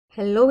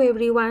Hello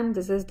everyone,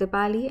 this is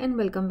Dipali and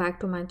welcome back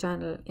to my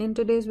channel. In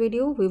today's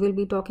video, we will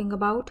be talking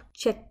about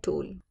check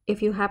tool.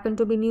 If you happen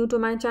to be new to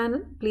my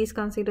channel, please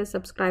consider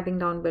subscribing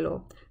down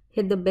below.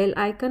 Hit the bell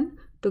icon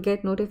to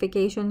get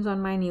notifications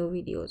on my new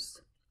videos.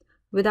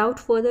 Without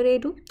further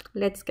ado,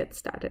 let's get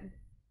started.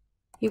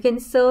 You can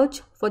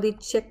search for the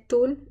check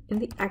tool in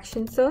the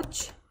action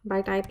search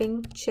by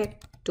typing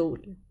check tool.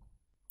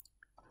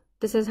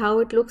 This is how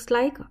it looks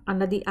like.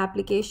 Under the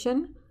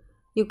application,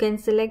 you can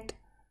select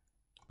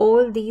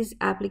all these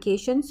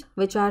applications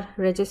which are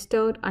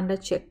registered under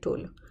check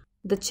tool.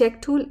 The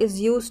check tool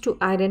is used to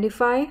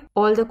identify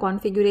all the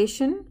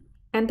configuration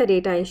and the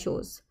data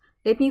issues.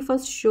 Let me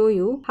first show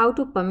you how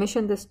to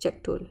permission this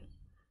check tool.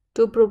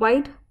 To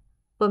provide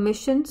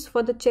permissions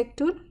for the check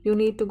tool, you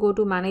need to go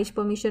to manage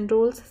permission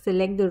roles,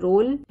 select the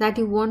role that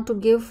you want to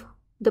give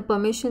the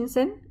permissions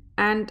in,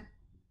 and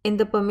in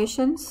the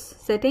permissions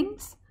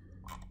settings,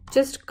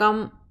 just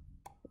come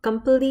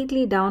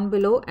completely down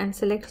below and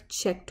select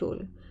check tool.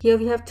 Here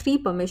we have three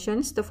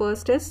permissions. The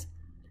first is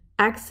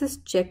access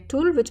check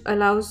tool, which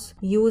allows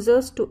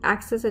users to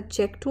access a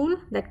check tool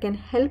that can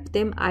help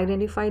them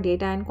identify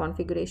data and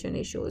configuration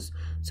issues.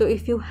 So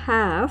if you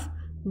have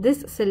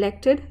this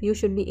selected, you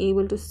should be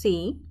able to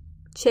see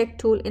check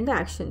tool in the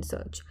action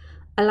search.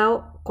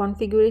 Allow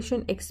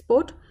configuration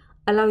export,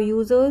 allow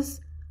users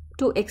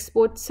to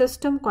export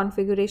system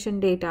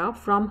configuration data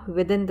from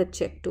within the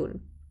check tool.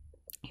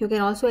 You can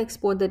also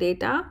export the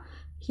data.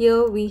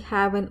 Here we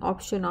have an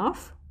option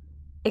of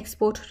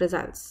export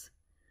results.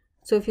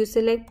 So if you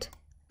select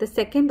the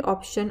second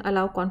option,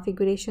 allow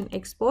configuration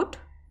export,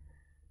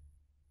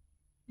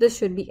 this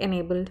should be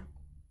enabled.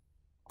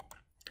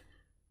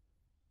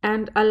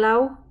 And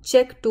allow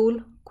check tool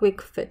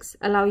quick fix,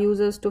 allow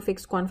users to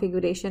fix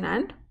configuration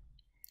and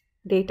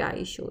data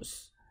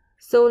issues.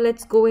 So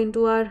let's go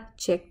into our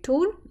check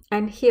tool,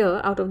 and here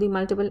out of the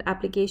multiple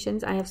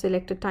applications, I have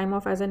selected time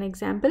off as an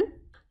example.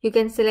 You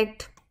can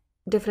select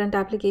different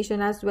application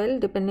as well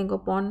depending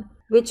upon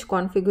which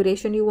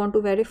configuration you want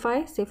to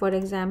verify. Say for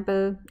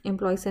example,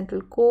 employee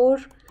central core,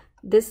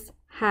 this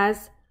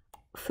has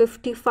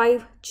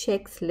 55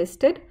 checks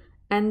listed,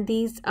 and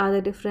these are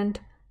the different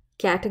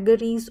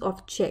categories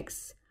of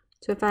checks.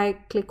 So if I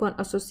click on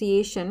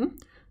association,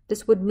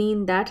 this would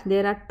mean that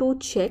there are 2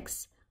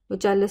 checks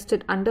which are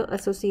listed under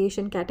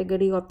association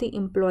category of the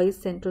employee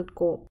central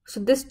core. So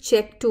this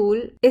check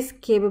tool is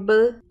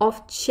capable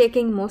of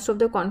checking most of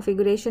the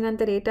configuration and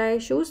the data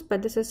issues,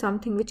 but this is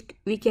something which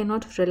we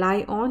cannot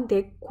rely on.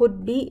 There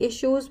could be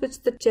issues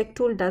which the check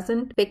tool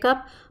doesn't pick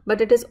up,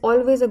 but it is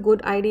always a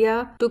good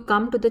idea to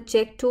come to the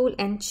check tool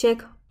and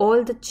check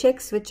all the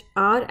checks which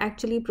are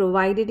actually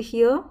provided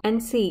here,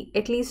 and see,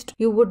 at least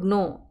you would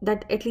know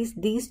that at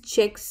least these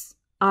checks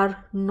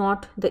are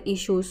not the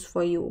issues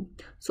for you.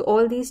 So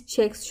all these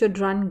checks should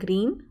run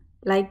green,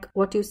 like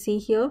what you see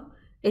here.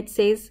 It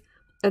says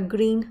a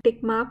green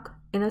tick mark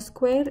in a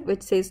square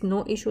which says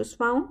no issues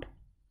found.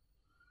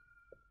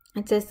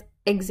 It says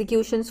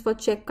executions for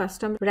check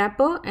custom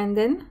wrapper, and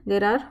then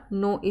there are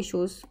no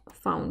issues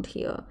found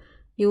here.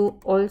 You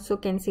also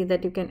can see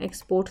that you can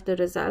export the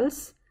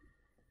results.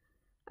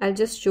 I'll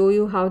just show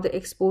you how the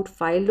export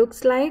file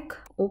looks like.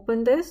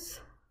 Open this.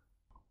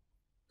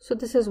 So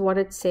this is what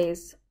it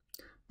says.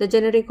 The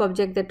generic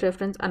object that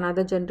reference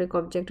another generic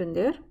object in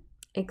their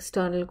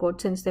external code,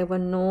 since there were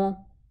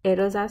no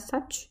errors as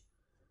such.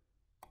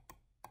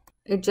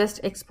 It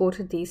just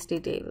exported these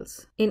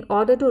details. In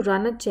order to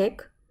run a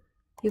check,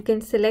 you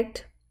can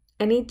select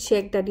any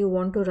check that you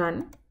want to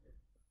run.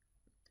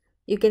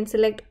 You can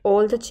select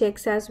all the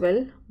checks as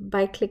well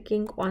by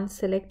clicking on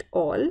select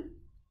all,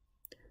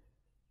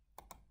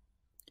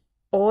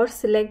 or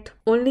select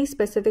only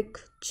specific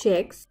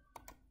checks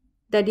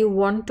that you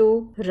want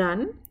to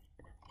run.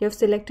 You have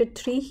selected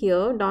 3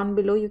 here. Down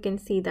below you can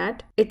see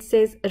that it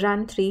says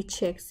run 3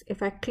 checks.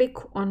 If I click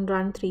on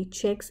run 3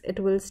 checks,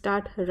 it will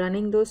start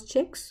running those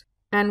checks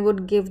and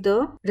would give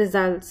the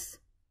results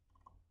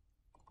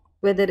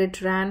whether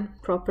it ran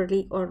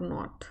properly or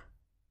not.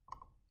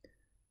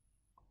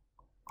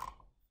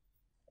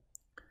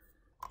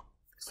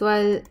 So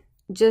I'll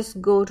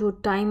just go to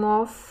time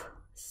off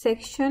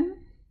section.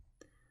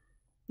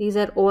 These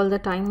are all the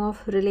time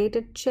off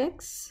related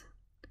checks.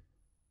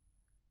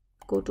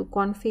 Go to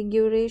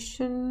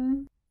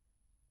configuration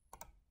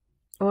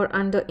or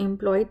under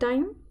employee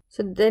time.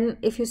 So then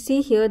if you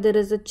see here, there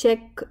is a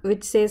check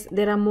which says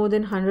there are more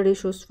than 100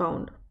 issues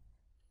found,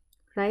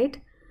 right?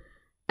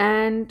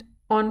 And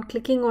on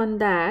clicking on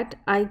that,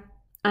 I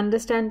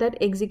understand that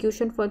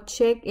execution for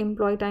check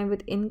employee time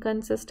with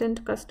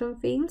inconsistent custom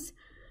fields.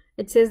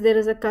 It says there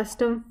is a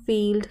custom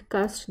field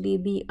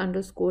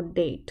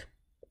custdb_date.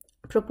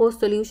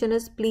 Proposed solution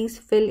is please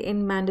fill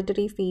in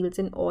mandatory fields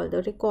in all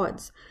the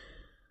records.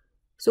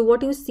 So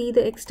what you see,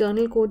 the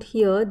external code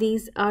here,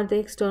 these are the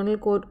external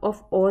code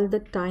of all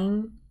the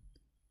time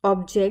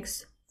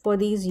objects for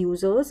these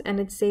users, and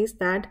it says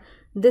that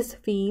this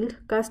field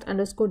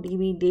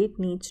cust_db_date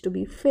needs to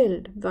be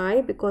filled.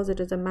 Why? Because it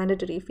is a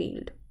mandatory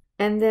field.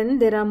 And then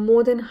there are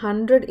more than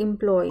 100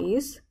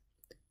 employees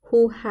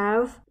who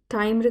have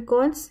time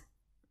records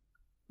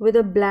with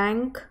a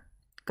blank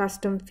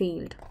custom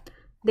field.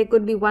 There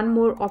could be one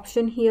more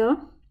option here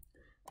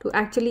to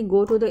actually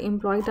go to the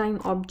employee time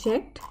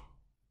object,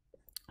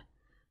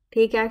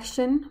 take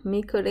action,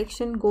 make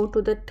correction, go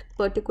to that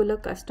particular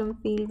custom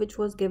field which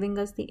was giving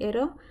us the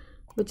error,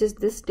 which is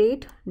this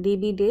date,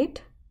 DB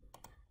date,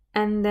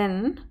 and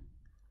then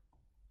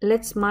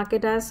let's mark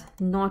it as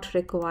not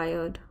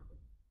required.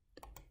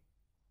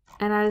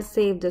 And I'll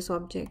save this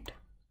object.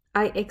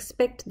 I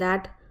expect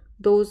that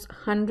those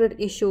 100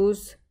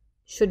 issues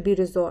should be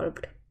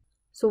resolved.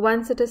 So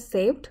once it is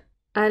saved,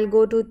 I'll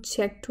go to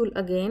check tool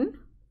again,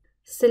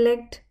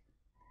 select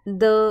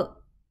the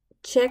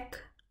check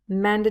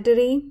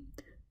mandatory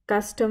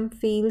custom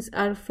fields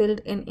are filled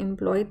in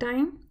employee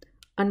time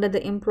under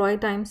the employee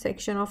time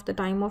section of the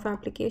time of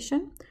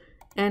application,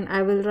 and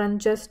I will run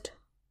just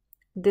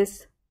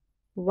this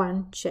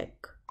one check.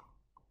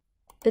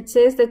 It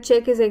says the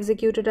check is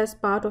executed as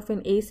part of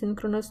an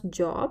asynchronous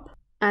job,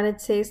 and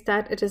it says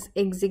that it is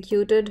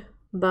executed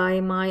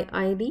by my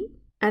ID,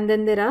 and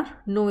then there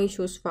are no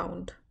issues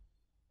found.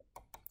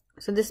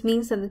 So this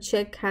means that the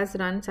check has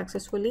run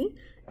successfully,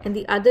 and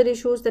the other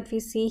issues that we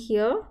see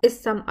here is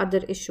some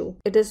other issue.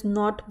 It is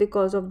not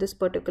because of this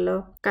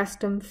particular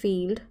custom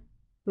field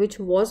which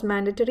was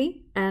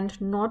mandatory and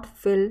not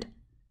filled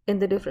in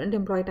the different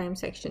employee time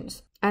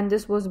sections. And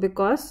this was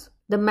because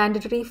the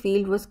mandatory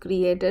field was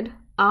created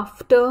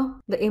after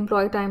the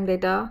employee time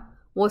data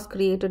was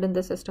created in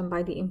the system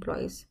by the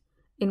employees.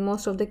 In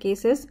most of the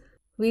cases,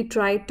 we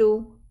try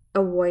to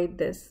avoid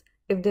this.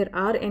 If there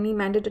are any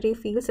mandatory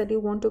fields that you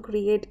want to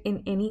create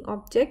in any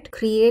object,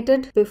 create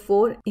it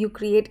before you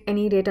create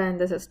any data in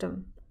the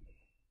system.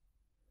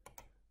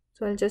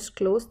 So I'll just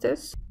close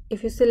this.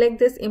 If you select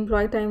this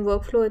employee time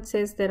workflow, it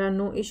says there are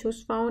no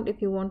issues found.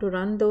 If you want to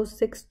run those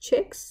 6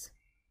 checks,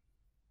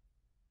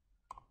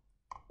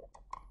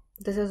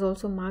 this is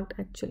also marked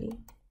actually.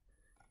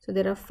 So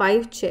there are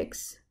 5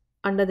 checks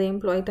under the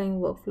employee time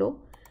workflow,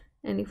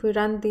 and if we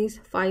run these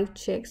 5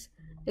 checks,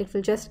 it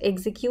will just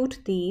execute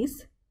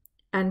these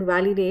and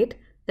validate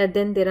that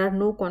then there are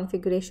no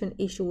configuration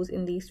issues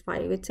in these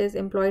 5. It says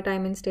employee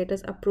time in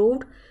status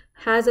approved,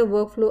 has a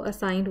workflow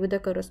assigned with a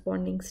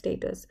corresponding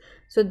status.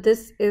 So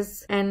this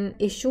is an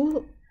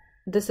issue.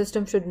 The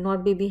system should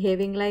not be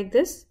behaving like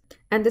this,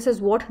 and this is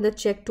what the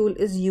check tool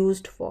is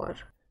used for.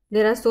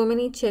 There are so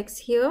many checks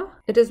here.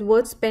 It is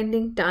worth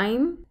spending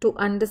time to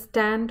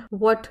understand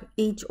what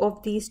each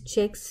of these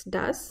checks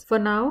does. For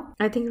now,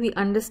 I think we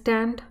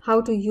understand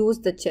how to use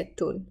the check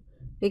tool.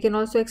 We can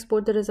also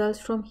export the results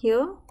from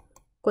here,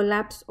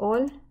 collapse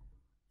all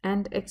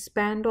and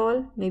expand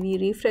all, maybe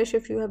refresh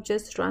if you have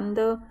just run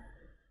the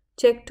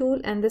check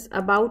tool, and this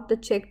about the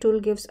check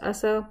tool gives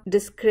us a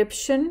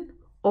description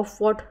of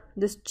what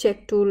this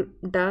check tool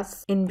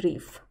does in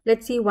brief.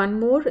 Let's see one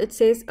more. It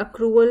says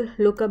accrual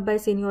lookup by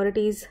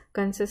seniority is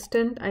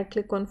consistent. I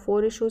click on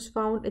 4 issues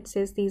found. It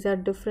says these are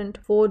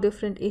 4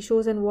 different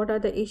issues. And what are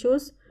the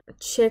issues?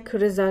 Check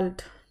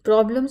result.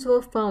 Problems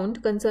were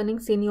found concerning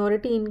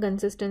seniority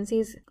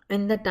inconsistencies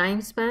in the time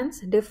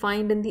spans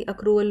defined in the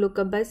accrual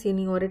lookup by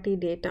seniority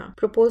data.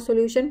 Proposed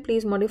solution: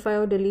 please modify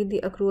or delete the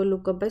accrual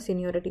lookup by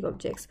seniority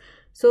objects.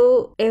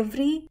 So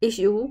every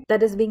issue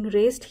that is being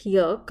raised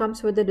here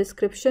comes with a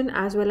description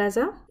as well as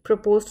a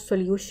proposed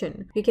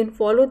solution. We can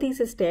follow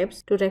these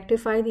steps to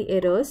rectify the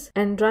errors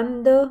and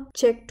run the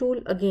check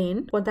tool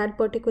again for that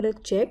particular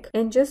check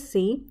and just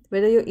see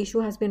whether your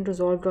issue has been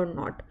resolved or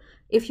not.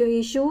 If your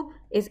issue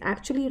is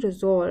actually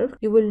resolved,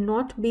 you will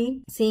not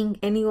be seeing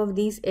any of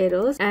these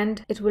errors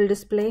and it will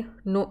display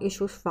no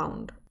issues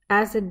found,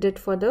 as it did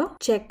for the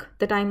check,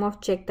 the time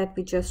of check that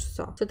we just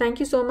saw. So thank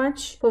you so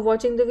much for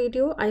watching the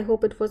video. I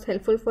hope it was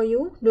helpful for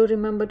you. Do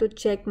remember to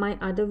check my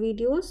other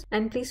videos,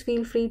 and please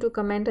feel free to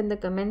comment in the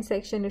comment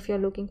section if you're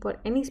looking for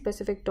any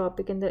specific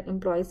topic in the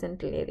employee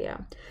central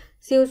area.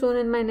 See you soon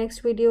in my next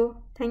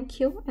video. Thank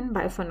you and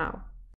bye for now.